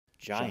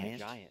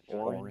giant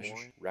orange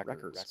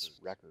records.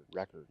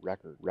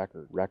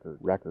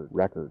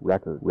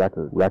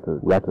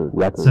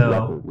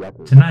 So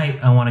tonight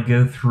I want to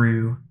go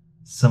through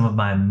some of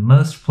my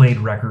most played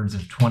records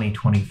of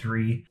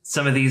 2023.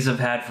 Some of these I've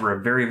had for a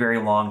very, very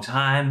long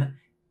time,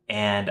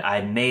 and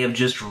I may have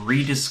just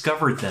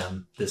rediscovered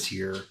them this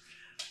year.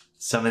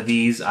 Some of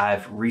these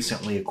I've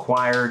recently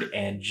acquired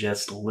and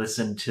just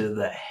listened to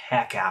the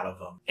heck out of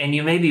them. And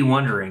you may be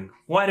wondering,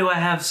 why do I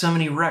have so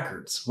many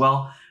records?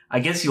 Well, I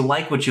guess you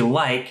like what you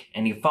like,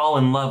 and you fall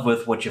in love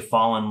with what you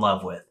fall in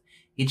love with.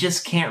 You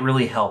just can't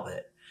really help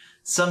it.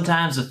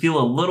 Sometimes I feel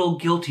a little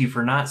guilty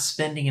for not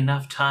spending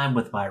enough time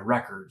with my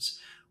records,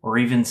 or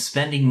even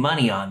spending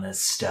money on this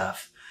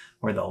stuff,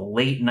 or the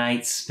late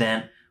nights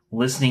spent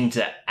listening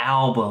to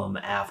album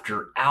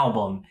after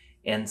album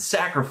and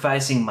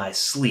sacrificing my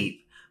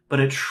sleep. But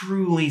it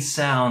truly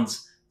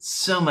sounds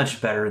so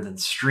much better than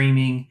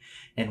streaming,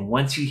 and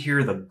once you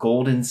hear the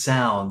golden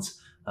sounds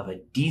of a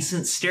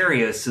decent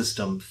stereo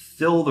system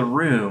fill the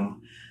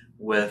room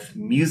with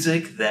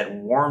music that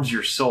warms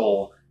your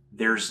soul,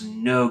 there's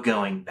no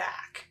going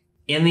back.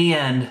 In the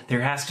end,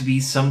 there has to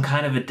be some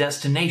kind of a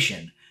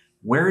destination.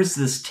 Where is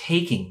this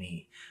taking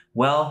me?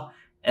 Well,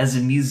 as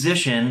a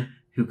musician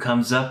who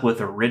comes up with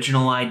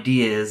original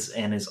ideas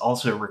and is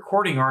also a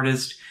recording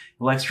artist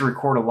who likes to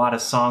record a lot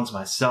of songs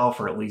myself,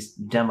 or at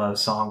least demo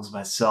songs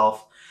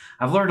myself,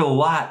 I've learned a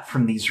lot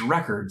from these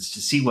records to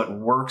see what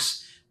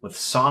works with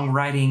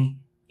songwriting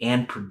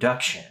and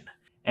production,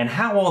 and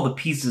how all the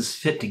pieces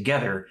fit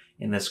together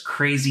in this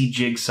crazy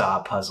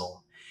jigsaw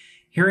puzzle.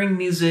 Hearing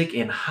music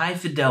in high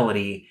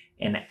fidelity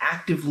and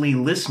actively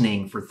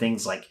listening for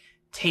things like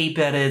tape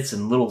edits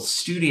and little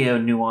studio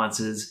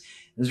nuances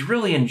is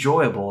really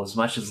enjoyable as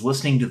much as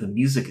listening to the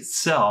music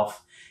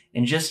itself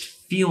and just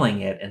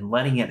feeling it and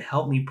letting it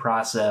help me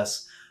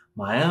process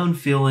my own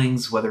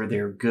feelings, whether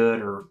they're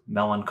good or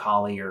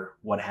melancholy or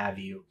what have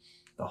you,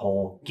 the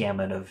whole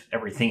gamut of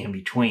everything in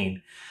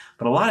between.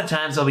 But a lot of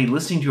times I'll be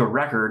listening to a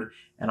record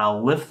and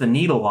I'll lift the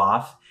needle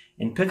off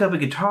and pick up a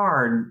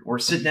guitar or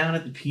sit down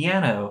at the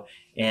piano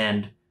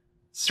and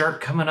start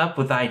coming up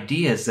with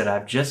ideas that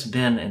I've just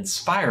been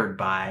inspired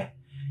by.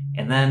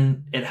 And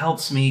then it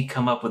helps me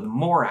come up with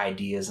more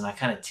ideas, and I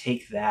kind of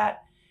take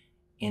that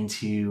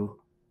into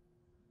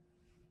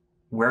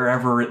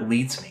wherever it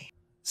leads me.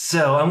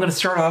 So I'm going to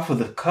start off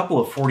with a couple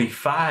of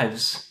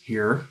 45s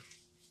here.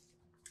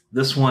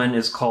 This one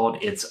is called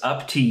It's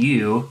Up to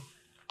You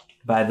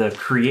by The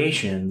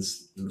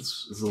Creations.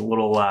 This is a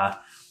little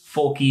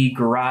folky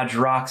garage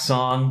rock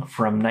song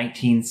from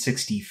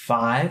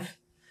 1965.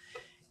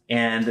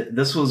 And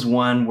this was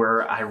one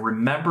where I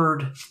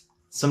remembered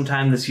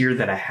sometime this year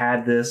that I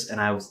had this,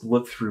 and I was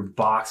looked through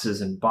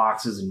boxes and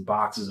boxes and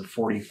boxes of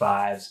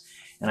 45s,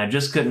 and I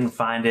just couldn't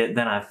find it.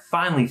 Then I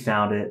finally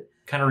found it.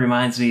 Kind of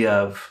reminds me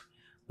of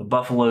the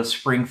Buffalo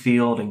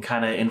Springfield and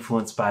kind of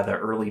influenced by the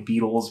early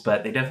Beatles,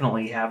 but they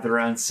definitely have their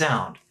own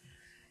sound.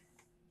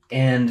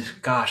 And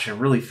gosh, I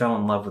really fell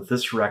in love with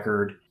this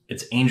record.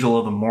 It's Angel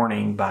of the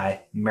Morning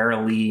by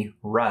Marilee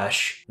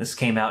Rush. This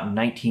came out in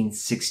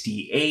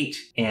 1968,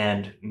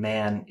 and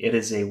man, it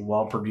is a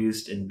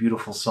well-produced and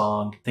beautiful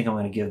song. I think I'm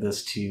going to give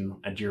this to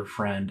a dear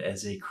friend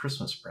as a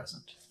Christmas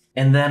present.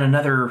 And then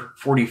another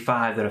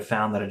 45 that I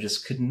found that I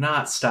just could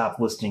not stop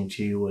listening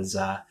to was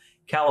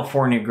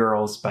California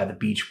Girls by the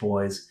Beach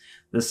Boys.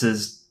 This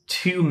is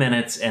 2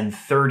 minutes and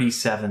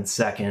 37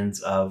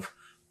 seconds of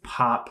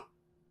pop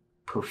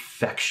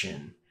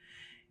perfection.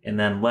 And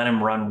then Let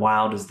 'Em Run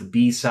Wild is the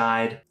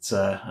B-side. It's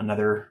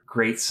another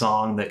great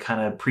song that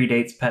kind of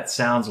predates Pet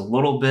Sounds a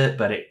little bit,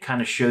 but it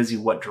kind of shows you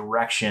what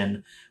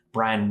direction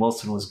Brian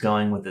Wilson was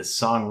going with his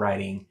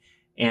songwriting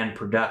and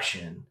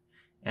production.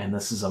 And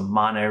this is a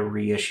mono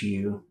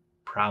reissue,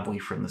 probably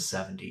from the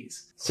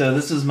 70s. So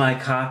this is my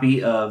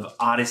copy of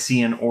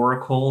Odyssey and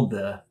Oracle,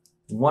 the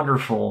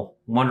wonderful,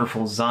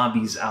 wonderful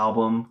Zombies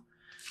album.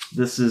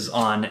 This is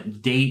on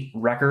Date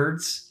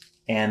Records,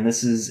 and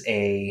this is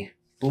I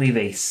believe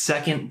a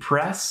second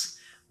press,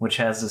 which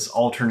has this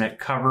alternate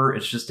cover.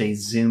 It's just a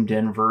zoomed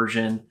in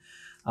version.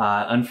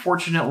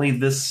 Unfortunately,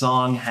 this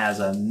song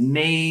has a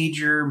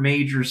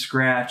major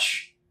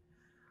scratch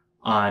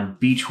on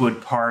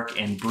Beechwood Park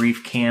and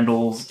Brief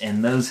Candles,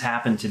 and those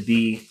happen to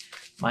be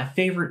my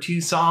favorite two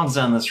songs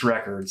on this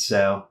record.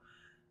 So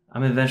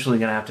I'm eventually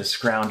going to have to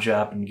scrounge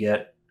up and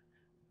get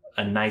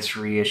a nice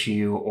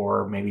reissue,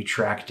 or maybe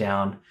track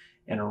down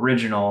an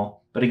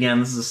original. But again,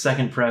 this is a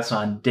second press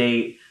on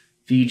Date,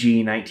 Fiji,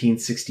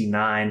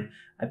 1969.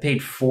 I paid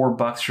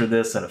 $4 for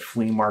this at a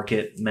flea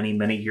market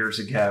many years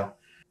ago.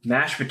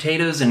 Mashed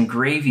Potatoes and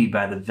Gravy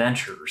by The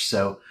Ventures.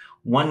 So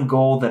one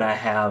goal that I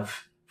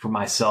have for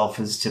myself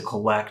is to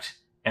collect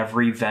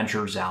every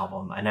Ventures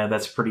album. I know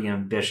that's pretty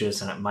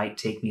ambitious, and it might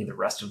take me the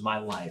rest of my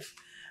life.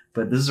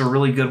 But this is a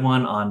really good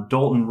one on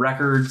Dolton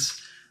Records.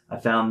 I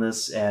found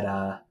this at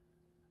a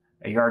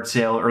yard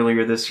sale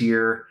earlier this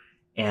year.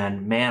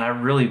 And man,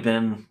 I've really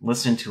been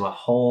listening to a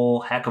whole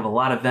heck of a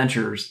lot of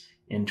Ventures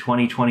in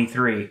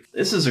 2023.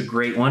 This is a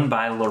great one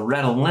by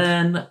Loretta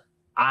Lynn.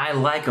 I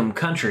Like 'Em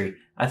Country.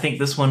 I think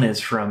this one is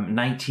from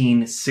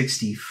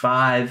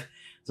 1965.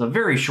 It's a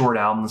very short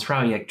album. It's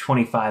probably like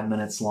 25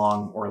 minutes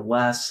long or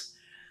less.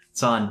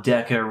 It's on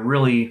Decca.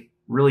 Really,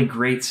 really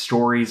great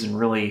stories and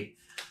really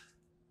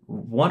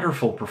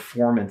wonderful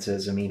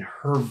performances. I mean,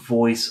 her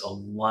voice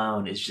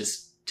alone is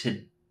just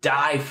to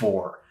die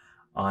for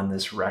on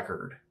this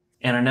record.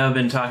 And I know I've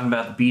been talking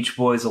about the Beach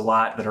Boys a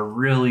lot, but I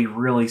really,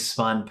 really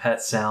spun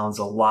Pet Sounds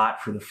a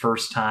lot for the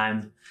first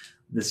time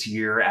this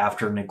year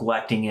after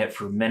neglecting it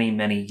for many,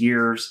 many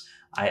years.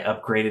 I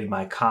upgraded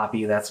my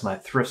copy. That's my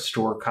thrift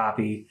store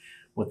copy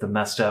with the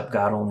messed up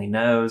God Only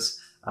Knows.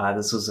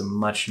 This was a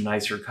much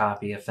nicer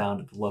copy I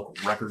found at the local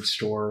record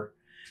store.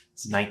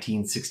 It's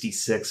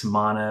 1966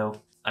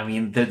 mono. I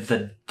mean,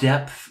 the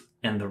depth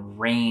and the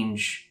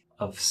range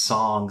of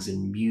songs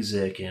and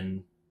music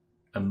and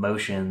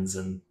emotions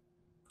and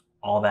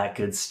all that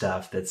good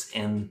stuff that's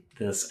in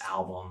this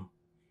album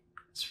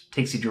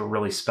takes you to a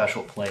really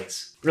special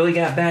place. Really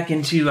got back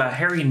into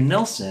Harry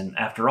Nilsson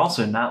after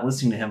also not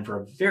listening to him for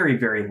a very,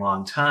 very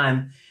long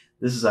time.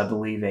 This is, I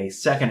believe, a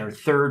second or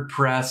third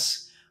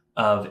press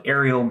of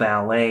Aerial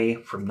Ballet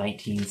from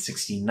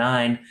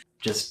 1969.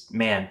 Just,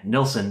 man,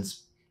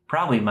 Nilsson's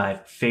probably my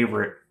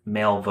favorite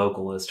male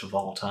vocalist of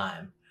all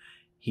time.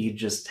 He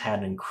just had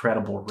an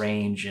incredible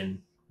range and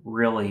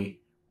really,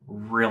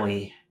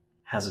 really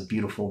has a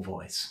beautiful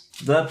voice.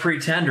 The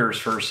Pretenders'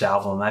 first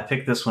album, I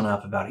picked this one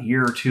up about a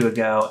year or two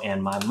ago,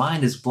 and my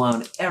mind is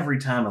blown every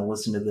time I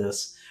listen to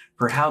this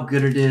for how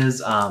good it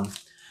is. I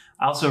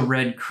also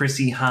read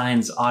Chrissie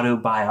Hynde's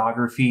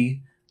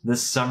autobiography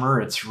this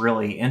summer. It's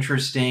really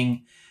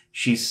interesting.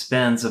 She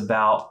spends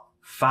about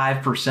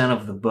 5%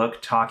 of the book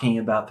talking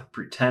about the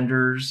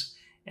Pretenders,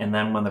 and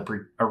then when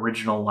the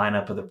original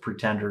lineup of the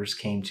Pretenders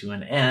came to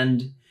an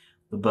end,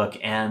 the book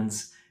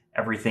ends.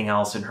 Everything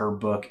else in her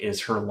book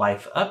is her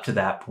life up to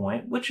that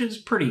point, which is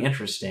pretty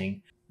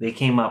interesting. They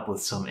came up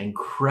with some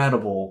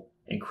incredible,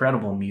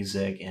 incredible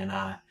music, and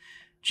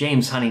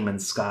James Honeyman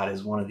Scott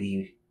is one of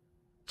the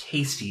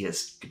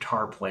tastiest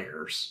guitar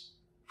players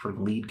for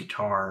lead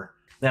guitar.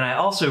 Then I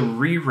also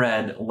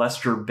reread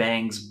Lester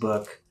Bang's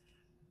book,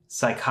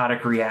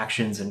 Psychotic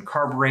Reactions and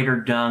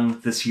Carburetor Dung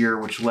this year,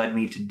 which led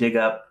me to dig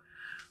up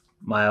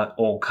my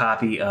old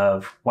copy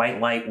of White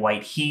Light,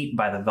 White Heat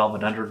by the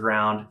Velvet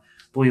Underground.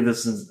 I believe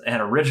this is an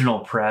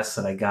original press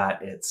that I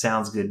got at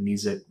Sounds Good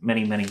Music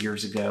many, many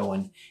years ago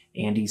when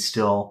Andy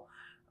still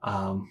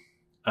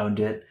owned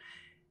it,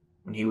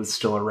 when he was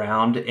still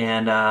around.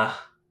 And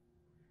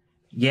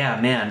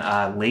yeah,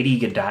 man, Lady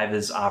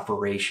Godiva's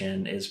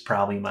Operation is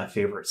probably my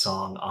favorite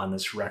song on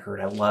this record.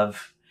 I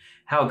love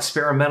how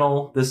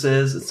experimental this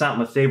is. It's not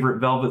my favorite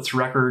Velvet's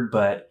record,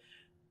 but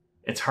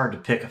it's hard to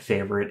pick a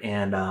favorite.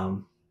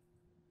 And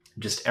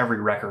just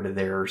every record of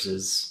theirs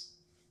is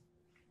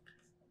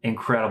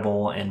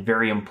incredible and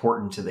very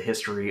important to the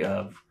history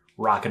of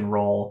rock and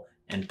roll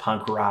and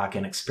punk rock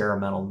and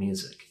experimental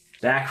music.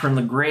 Back from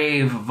the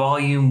Grave,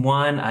 Volume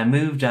 1, I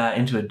moved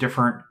into a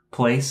different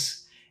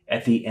place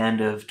at the end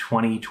of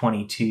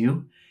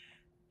 2022,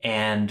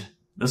 and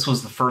this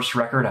was the first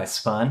record I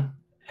spun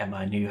at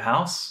my new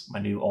house, my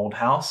new old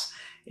house,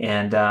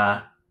 and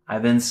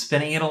I've been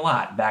spinning it a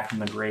lot. Back from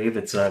the Grave,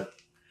 it's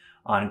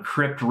on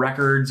Crypt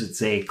Records.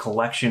 It's a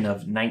collection of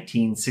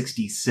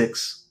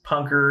 1966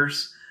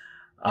 punkers.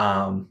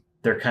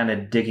 They're kind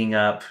of digging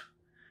up,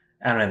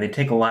 I don't know, they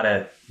take a lot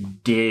of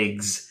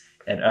digs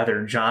at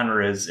other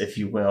genres, if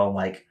you will,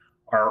 like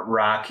art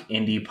rock,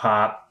 indie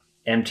pop,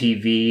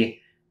 MTV,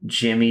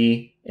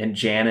 Jimmy and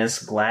Janice,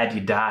 Glad You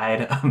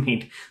Died. I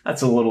mean,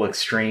 that's a little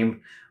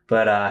extreme,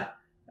 but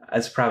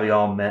it's probably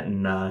all meant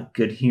in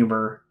good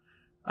humor.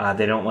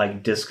 They don't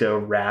like disco,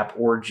 rap,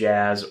 or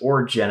jazz,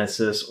 or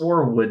Genesis,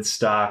 or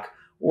Woodstock,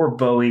 or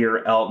Bowie,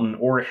 or Elton,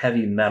 or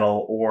heavy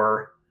metal,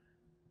 or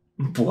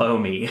Blow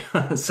Me.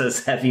 It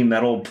says heavy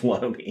metal,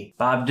 Blow Me.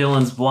 Bob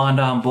Dylan's Blonde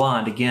on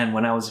Blonde. Again,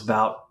 when I was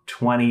about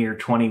 20 or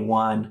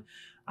 21,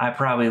 I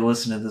probably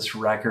listened to this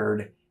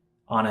record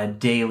on a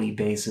daily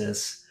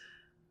basis.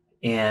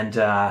 And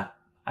I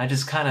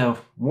just kind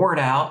of wore it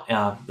out.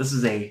 This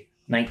is a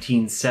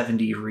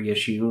 1970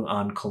 reissue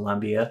on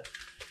Columbia.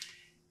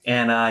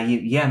 And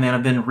yeah, man,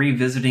 I've been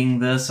revisiting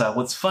this.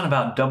 What's fun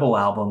about double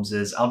albums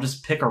is I'll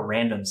just pick a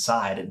random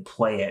side and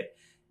play it,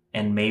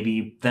 and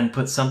maybe then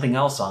put something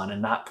else on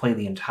and not play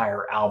the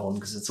entire album,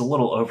 because it's a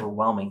little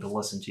overwhelming to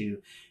listen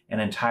to an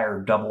entire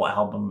double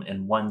album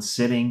in one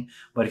sitting.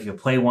 But if you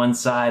play one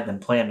side, then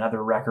play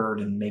another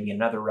record, and maybe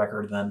another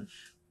record, then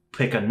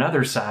pick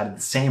another side of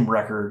the same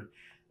record,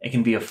 it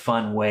can be a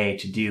fun way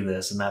to do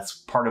this. And that's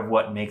part of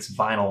what makes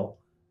vinyl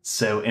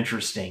so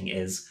interesting,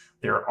 is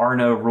there are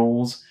no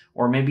rules.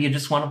 Or maybe you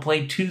just want to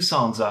play 2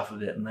 songs off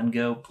of it and then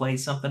go play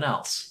something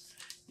else.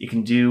 You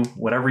can do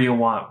whatever you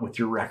want with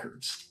your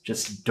records.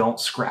 Just don't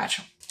scratch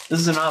them. This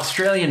is an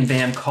Australian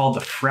band called the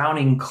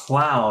Frowning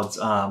Clouds.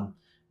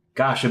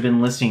 Gosh, I've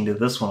been listening to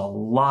this one a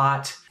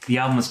lot. The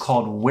album is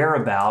called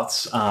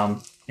Whereabouts,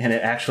 and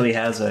it actually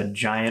has a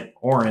giant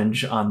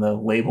orange on the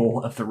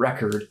label of the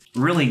record.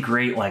 Really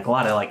great, like a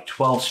lot of like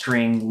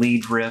 12-string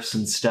lead riffs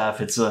and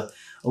stuff. It's a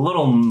a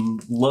little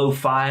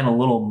lo-fi and a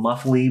little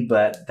muffly,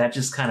 but that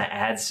just kind of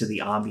adds to the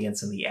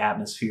ambience and the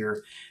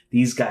atmosphere.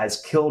 These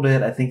guys killed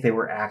it. I think they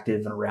were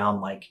active in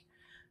around like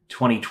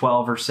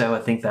 2012 or so. I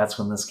think that's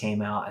when this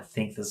came out. I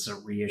think this is a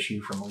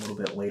reissue from a little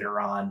bit later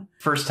on.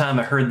 First time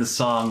I heard the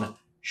song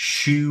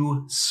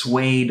Shoe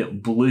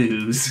Suede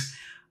Blues,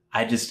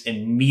 I just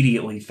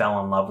immediately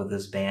fell in love with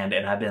this band,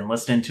 and I've been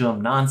listening to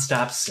them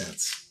nonstop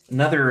since.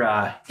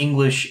 Another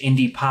English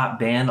indie pop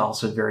band,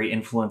 also very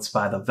influenced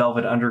by the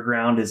Velvet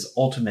Underground, is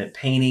Ultimate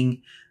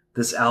Painting.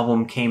 This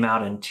album came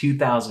out in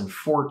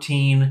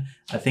 2014.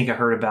 I think I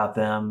heard about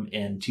them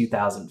in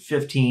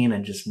 2015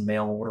 and just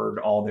mail ordered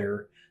all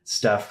their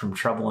stuff from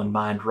Trouble in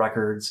Mind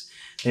Records.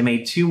 They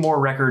made 2 more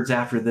records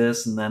after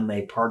this, and then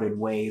they parted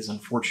ways,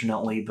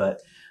 unfortunately,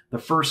 but the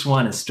first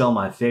one is still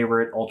my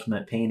favorite,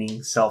 Ultimate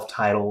Painting,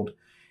 self-titled.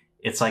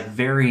 It's like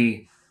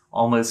very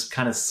almost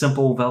kind of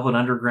simple Velvet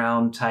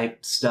Underground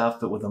type stuff,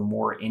 but with a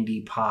more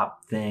indie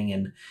pop thing.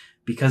 And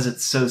because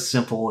it's so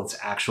simple, it's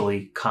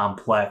actually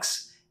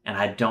complex. And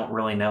I don't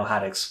really know how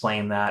to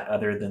explain that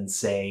other than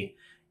say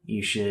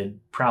you should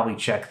probably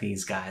check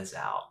these guys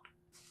out.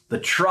 The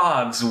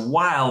Troggs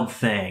Wild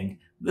Thing.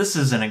 This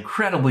is an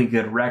incredibly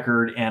good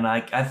record, and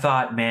I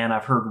thought, man,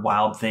 I've heard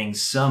Wild Thing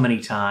so many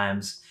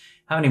times.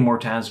 How many more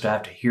times do I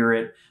have to hear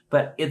it?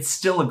 But it's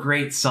still a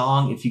great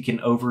song if you can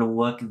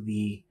overlook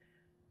the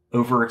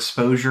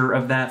overexposure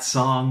of that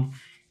song,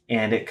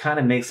 and it kind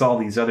of makes all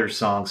these other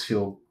songs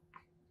feel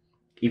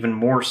even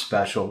more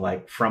special,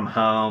 like From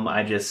Home,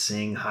 I Just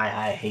Sing, Hi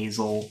Hi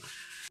Hazel,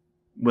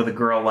 With a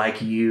Girl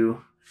Like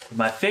You.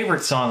 My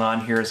favorite song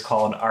on here is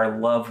called Our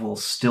Love Will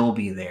Still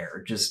Be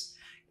There. Just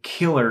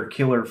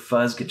killer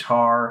fuzz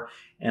guitar.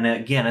 And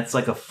again, it's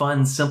like a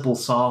fun, simple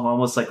song,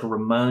 almost like a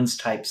Ramones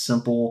type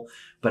simple,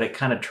 but it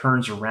kind of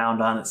turns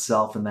around on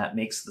itself, and that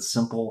makes the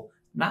simple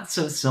not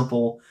so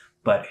simple,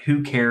 but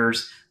who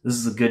cares? This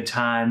is a good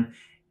time.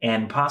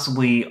 And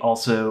possibly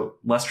also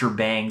Lester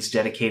Bangs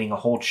dedicating a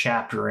whole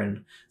chapter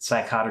in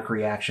Psychotic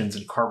Reactions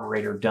and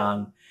Carburetor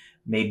Dung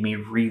made me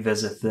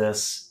revisit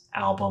this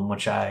album,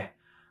 which I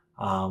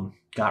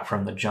got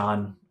from the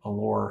John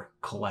Allure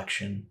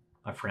collection.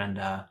 My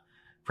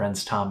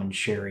friends Tom and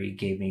Sherry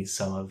gave me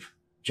some of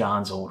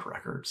John's old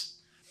records.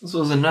 This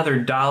was another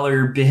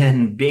Dollar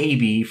Bin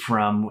Baby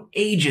from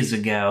ages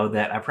ago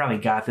that I probably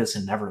got this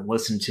and never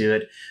listened to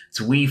it.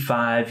 It's We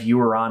 5, You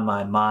Were On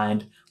My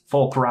Mind.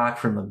 Folk rock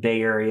from the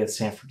Bay Area of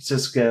San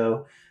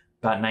Francisco,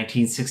 about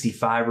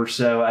 1965 or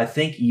so. I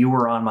think You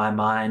Were On My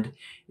Mind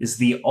is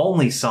the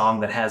only song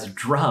that has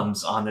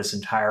drums on this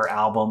entire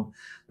album.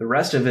 The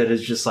rest of it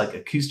is just like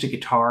acoustic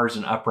guitars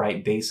and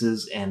upright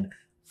basses and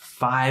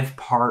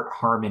 5-part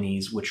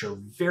harmonies, which are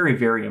very,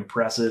 very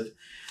impressive.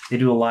 They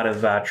do a lot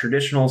of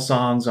traditional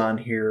songs on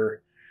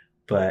here,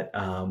 but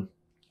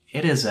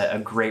it is a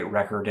great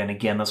record. And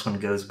again, this one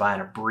goes by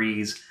in a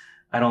breeze.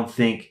 I don't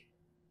think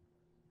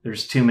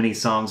there's too many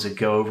songs that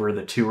go over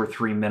the 2 or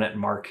 3 minute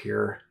mark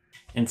here.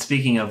 And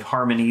speaking of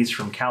harmonies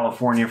from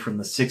California from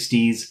the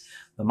 60s,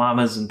 the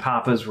Mamas and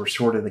Papas were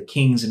sort of the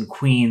kings and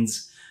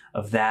queens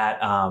of that.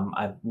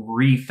 I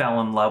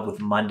fell in love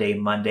with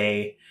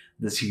Monday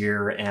this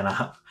year. And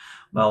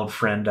my old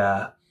friend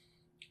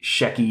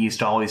Shecky used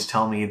to always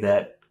tell me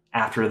that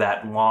after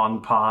that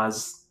long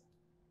pause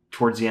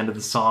towards the end of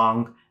the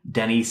song,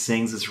 Denny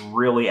sings this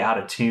really out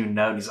of tune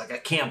note. He's like, I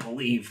can't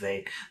believe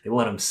they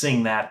let him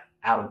sing that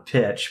out of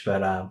pitch.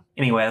 But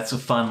anyway, that's a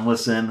fun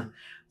listen.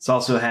 This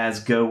also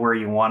has Go Where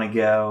You Want to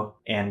Go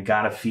and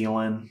Got a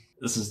Feeling.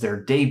 This is their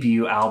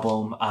debut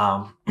album.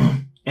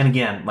 And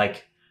again,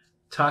 like,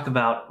 talk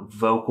about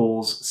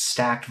vocals,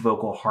 stacked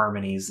vocal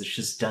harmonies. It's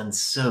just done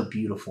so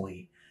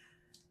beautifully.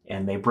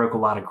 And they broke a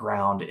lot of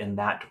ground in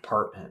that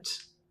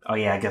department. Oh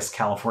yeah, I guess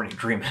California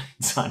Dreamin'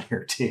 is on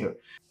here too.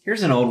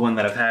 Here's an old one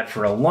that I've had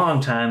for a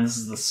long time. This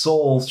is the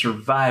Soul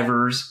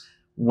Survivors.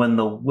 When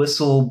the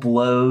Whistle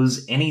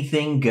Blows,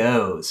 Anything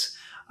Goes.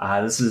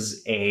 This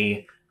is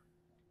a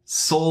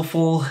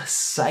soulful,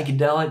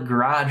 psychedelic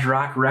garage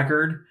rock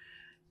record,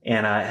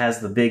 and it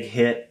has the big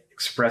hit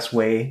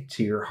Expressway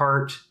to Your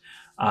Heart.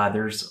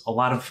 There's a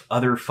lot of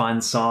other fun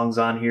songs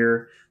on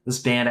here. This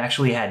band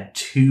actually had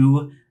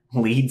 2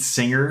 lead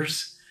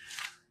singers,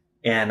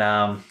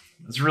 and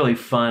it's a really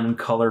fun,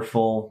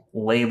 colorful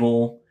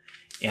label.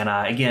 And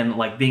again,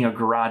 like being a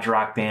garage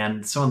rock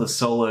band, some of the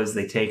solos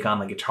they take on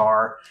the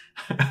guitar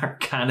are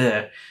kind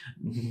of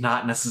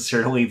not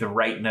necessarily the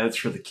right notes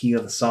for the key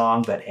of the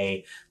song, but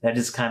hey, that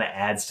just kind of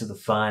adds to the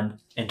fun.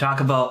 And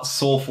talk about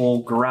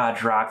soulful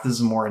garage rock. This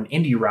is more an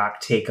indie rock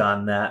take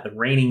on that. The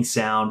Raining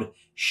Sound,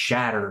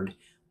 Shattered.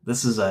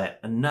 This is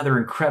another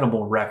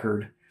incredible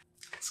record.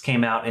 This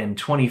came out in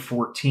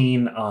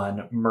 2014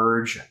 on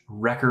Merge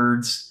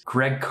Records.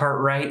 Greg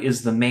Cartwright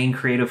is the main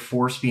creative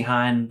force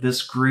behind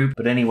this group.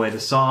 But anyway,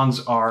 the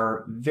songs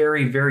are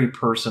very, very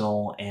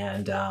personal,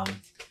 and,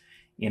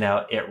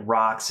 it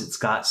rocks. It's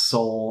got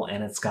soul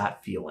and it's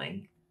got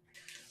feeling.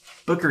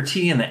 Booker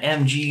T and the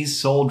MGs,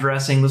 Soul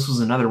Dressing. This was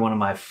another one of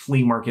my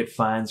flea market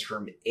finds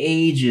from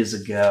ages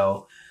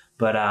ago,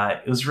 but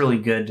it was really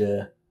good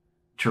to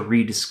to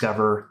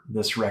rediscover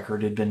this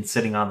record. It had been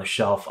sitting on the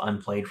shelf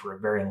unplayed for a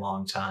very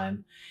long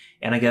time.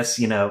 And I guess,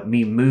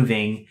 me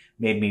moving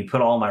made me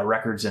put all my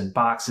records in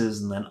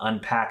boxes and then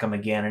unpack them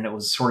again. And it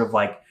was sort of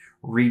like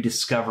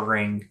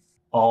rediscovering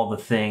all the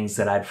things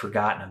that I'd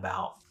forgotten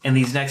about. And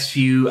these next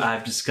few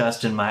I've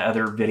discussed in my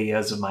other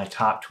videos of my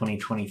top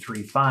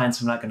 2023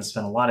 finds. I'm not going to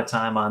spend a lot of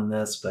time on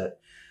this, but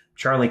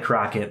Charlie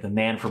Crockett, The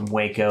Man from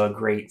Waco, a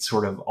great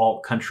sort of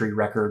alt country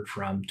record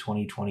from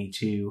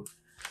 2022.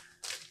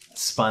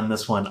 Spun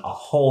this one a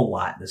whole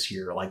lot this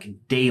year, like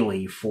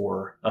daily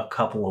for a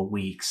couple of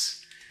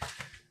weeks.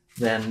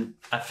 Then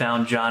I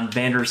found John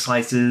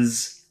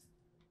Vanderslice's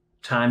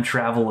Time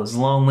Travel is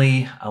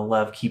Lonely. I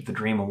love Keep the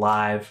Dream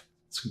Alive.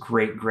 It's a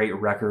great, great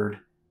record.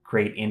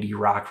 Great indie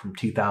rock from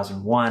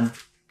 2001.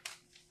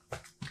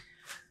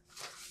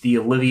 The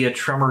Olivia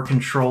Tremor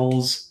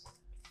Control's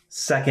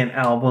second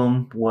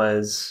album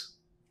was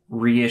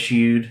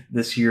reissued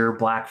this year,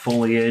 Black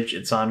Foliage.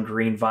 It's on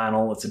green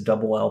vinyl. It's a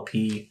double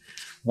LP.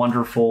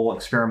 Wonderful,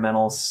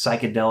 experimental,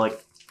 psychedelic,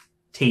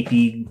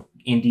 tapey,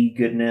 indie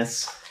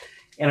goodness.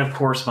 And of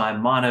course, my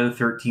mono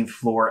 13th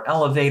Floor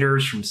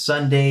Elevators from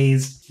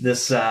Sundays.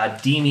 This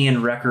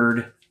Demian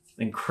record,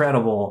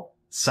 incredible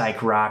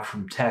psych rock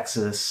from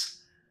Texas.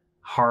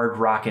 Hard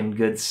rockin'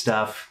 good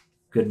stuff,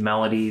 good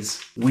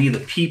melodies. We the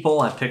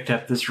People, I picked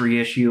up this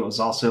reissue. It was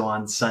also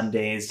on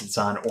Sundays. It's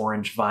on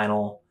orange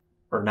vinyl,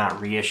 or not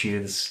reissue.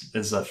 This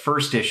is a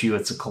first issue.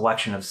 It's a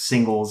collection of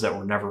singles that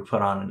were never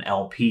put on an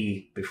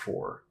LP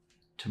before,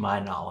 to my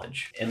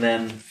knowledge. And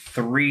then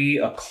 3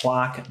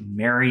 o'clock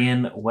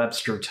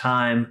Merriam-Webster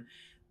Time.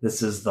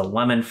 This is the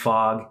Lemon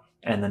Fog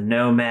and the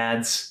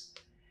Nomads.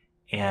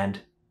 And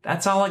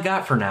that's all I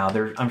got for now.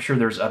 I'm sure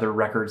there's other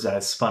records that I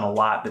spun a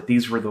lot, but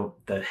these were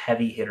the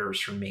heavy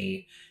hitters for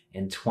me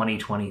in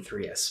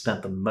 2023. I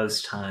spent the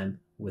most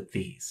time with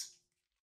these.